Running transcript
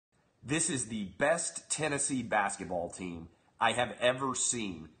This is the best Tennessee basketball team I have ever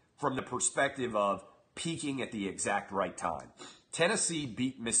seen from the perspective of peaking at the exact right time. Tennessee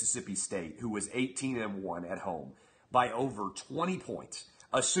beat Mississippi State, who was 18-1 at home, by over 20 points.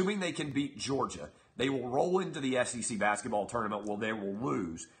 Assuming they can beat Georgia, they will roll into the SEC basketball tournament. Well, they will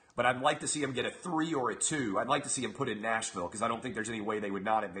lose. But I'd like to see them get a 3 or a 2. I'd like to see them put in Nashville because I don't think there's any way they would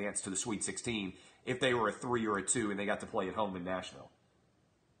not advance to the Sweet 16 if they were a 3 or a 2 and they got to play at home in Nashville.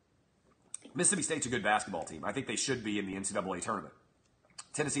 Mississippi State's a good basketball team. I think they should be in the NCAA tournament.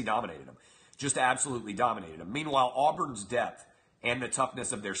 Tennessee dominated them. Just absolutely dominated them. Meanwhile, Auburn's depth and the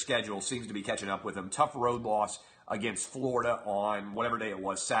toughness of their schedule seems to be catching up with them. Tough road loss against Florida on whatever day it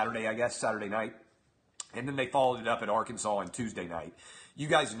was, Saturday, I guess, Saturday night. And then they followed it up at Arkansas on Tuesday night. You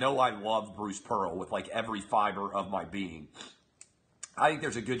guys know I love Bruce Pearl with like every fiber of my being. I think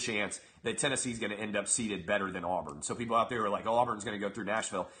there's a good chance that Tennessee's going to end up seeded better than Auburn. So people out there are like, oh, Auburn's going to go through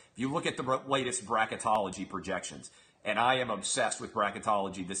Nashville. If you look at the latest bracketology projections, and I am obsessed with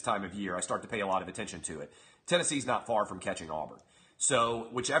bracketology this time of year, I start to pay a lot of attention to it. Tennessee's not far from catching Auburn. So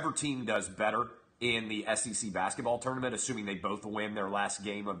whichever team does better in the SEC basketball tournament, assuming they both win their last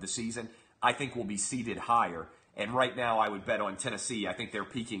game of the season, I think will be seeded higher. And right now I would bet on Tennessee. I think they're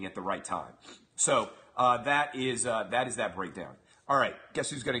peaking at the right time. So that is that breakdown. All right, guess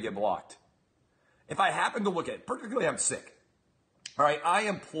who's going to get blocked? If I happen to look at it, particularly I'm sick. All right, I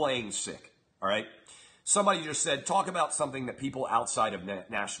am playing sick. All right. Somebody just said, talk about something that people outside of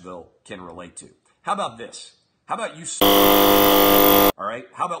Nashville can relate to. How about this? How about you? All right.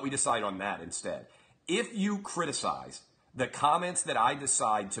 How about we decide on that instead? If you criticize the comments that I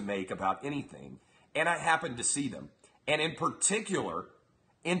decide to make about anything, and I happen to see them, and in particular,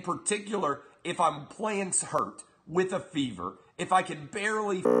 if I'm playing hurt with a fever, if I can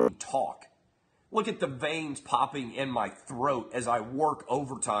barely talk, look at the veins popping in my throat as I work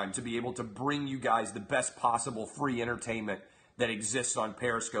overtime to be able to bring you guys the best possible free entertainment that exists on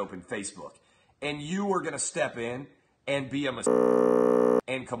Periscope and Facebook. And you are going to step in and be a mistake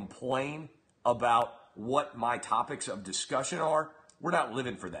and complain about what my topics of discussion are. We're not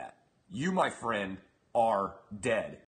living for that. You, my friend, are dead.